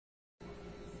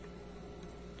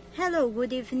Hello, good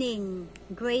evening.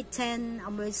 Grade 10,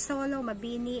 Amorsolo,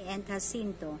 Mabini, and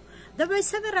Jacinto. There were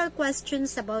several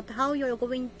questions about how you're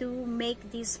going to make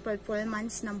this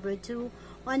performance number 2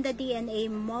 on the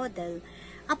DNA model.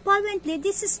 Apparently,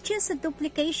 this is just a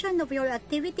duplication of your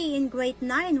activity in grade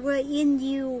 9 wherein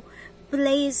you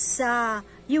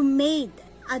made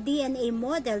a DNA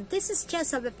model. This is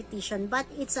just a repetition, but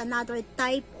it's another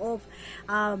type of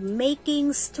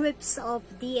making strips of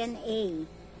DNA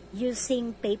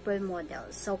using paper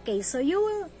models. Okay, so you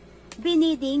will be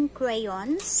needing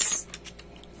crayons,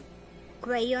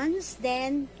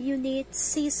 then you need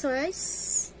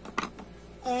scissors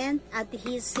and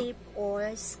adhesive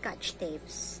or scotch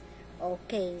tapes.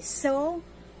 Okay, so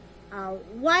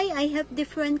why I have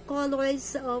different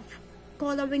colors of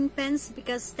coloring pens?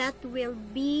 Because that will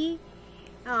be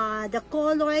the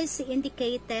colors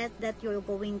indicated that you're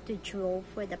going to draw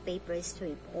for the paper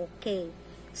strip. Okay,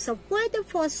 so for the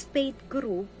phosphate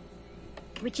group,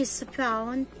 which is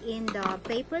found in the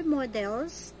paper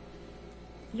models,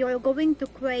 you're going to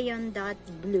crayon that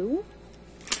blue,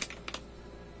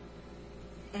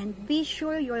 and be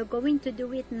sure you're going to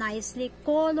do it nicely.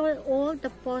 Color all the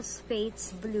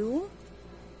phosphates blue.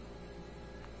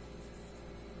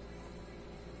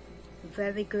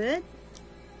 Very good.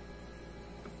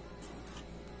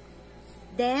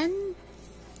 Then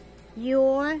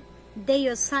your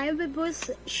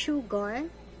deoxyribose sugar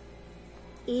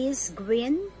is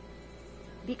green,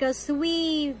 because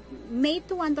we made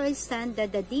to understand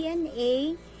that the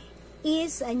DNA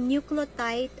is a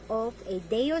nucleotide of a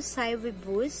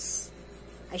deoxyribose,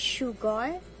 a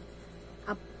sugar,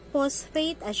 a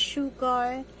phosphate, a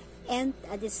sugar, and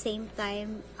at the same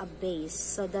time a base.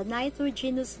 So the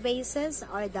nitrogenous bases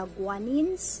are the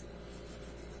guanines,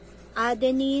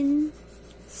 adenine,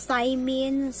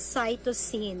 thymine,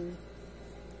 cytosine,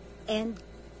 and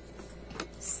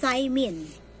thymine.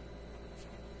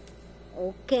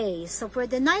 Okay, so for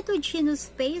the nitrogenous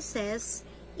bases,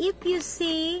 if you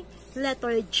see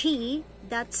letter G,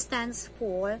 that stands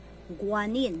for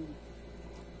guanine,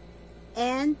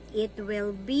 and it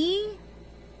will be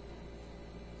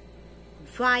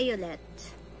violet.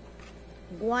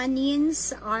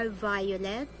 Guanines are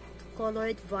violet,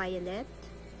 colored violet.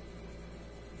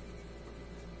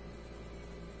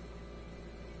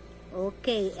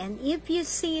 Okay, and if you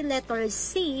see letter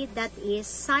C, that is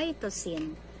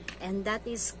cytosine, and that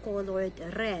is colored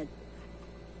red.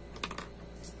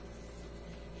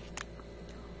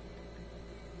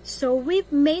 So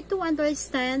we've made to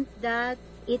understand that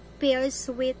it pairs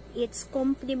with its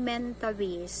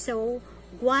complementary. So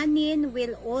guanine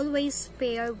will always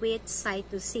pair with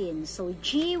cytosine. So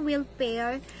G will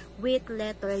pair with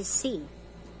letter C.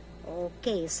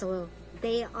 Okay, so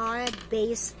they are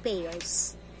base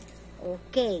pairs.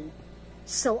 Okay,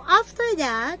 so after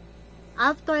that,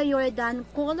 after you're done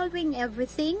coloring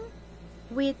everything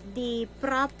with the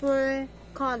proper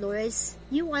colors,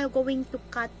 you are going to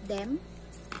cut them.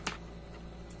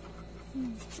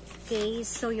 Okay,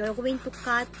 so you're going to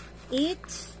cut it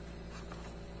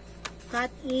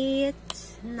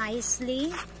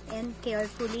nicely and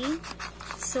carefully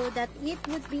so that it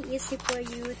would be easy for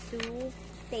you to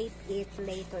tape it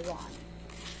later on.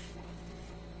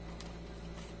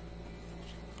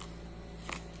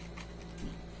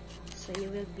 So you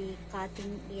will be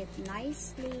cutting it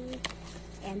nicely,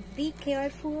 and be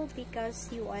careful because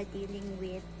you are dealing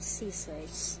with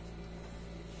scissors,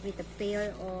 with a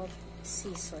pair of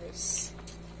scissors.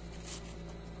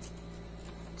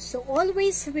 So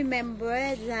always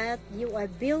remember that you are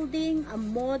building a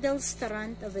model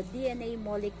strand of a DNA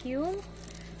molecule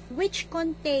which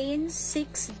contains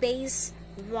 6 base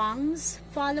rungs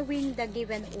following the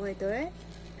given order: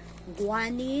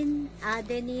 guanine,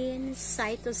 adenine,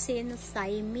 cytosine,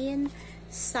 thymine,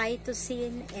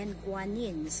 cytosine, and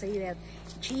guanine. So you have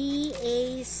G,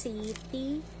 A, C,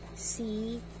 T,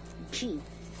 C, G.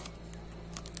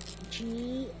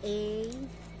 G, A,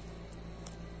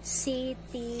 C,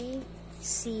 T,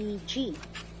 C, G.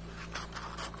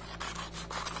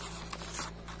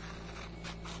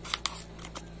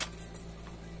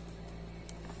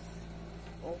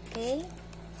 Okay.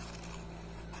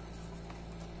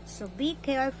 So be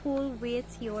careful with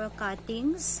your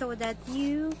cuttings so that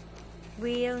you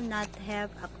will not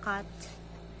have a cut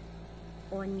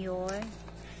on your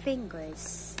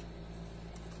fingers.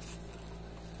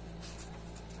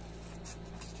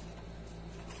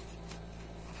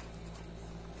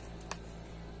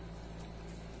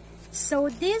 So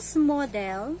this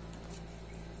model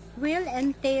will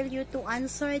entail you to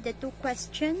answer the 2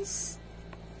 questions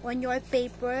on your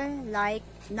paper, like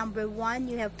number 1,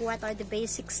 you have what are the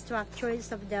basic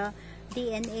structures of the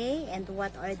DNA. And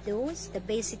what are those? The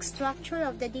basic structure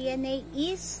of the DNA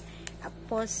is a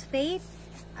phosphate,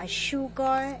 a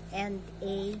sugar, and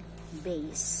a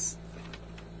base.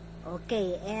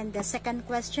 Okay, and the second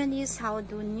question is, how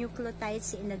do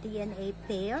nucleotides in a DNA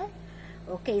pair?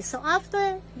 Okay, so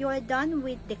after you're done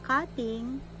with the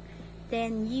cutting,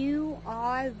 then you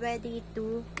are ready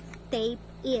to tape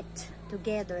it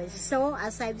together. So,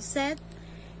 as I've said,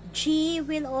 G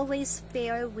will always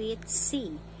pair with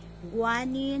C.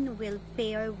 Guanine will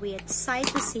pair with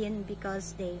cytosine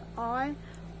because they are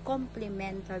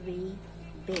complementary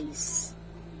base.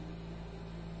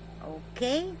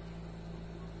 Okay?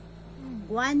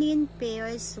 Guanine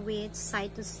pairs with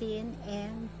cytosine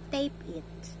and tape it.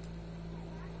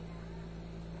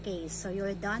 Okay, so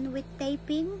you're done with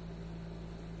taping.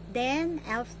 Then,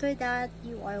 after that,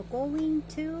 you are going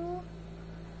to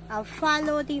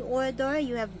follow the order.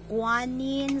 You have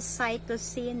guanine,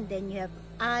 cytosine, then you have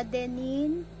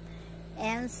adenine,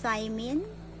 and thymine.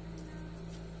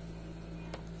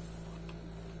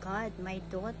 God, my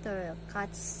daughter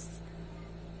cuts.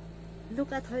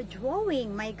 Look at her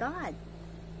drawing, my God.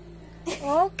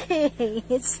 Okay,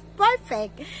 it's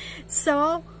perfect.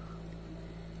 So,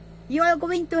 you are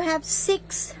going to have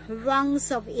 6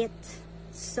 rungs of it.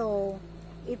 So,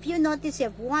 if you notice, you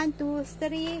have 1, 2,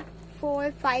 3,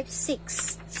 4, 5,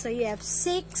 6. So, you have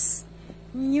 6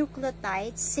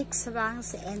 nucleotides, 6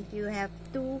 rungs, and you have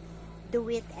to do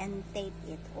it and tape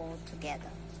it all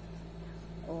together.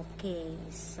 Okay,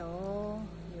 so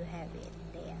you have it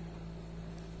there.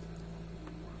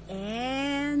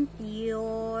 And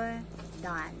you're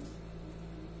done.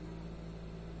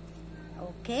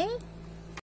 Okay?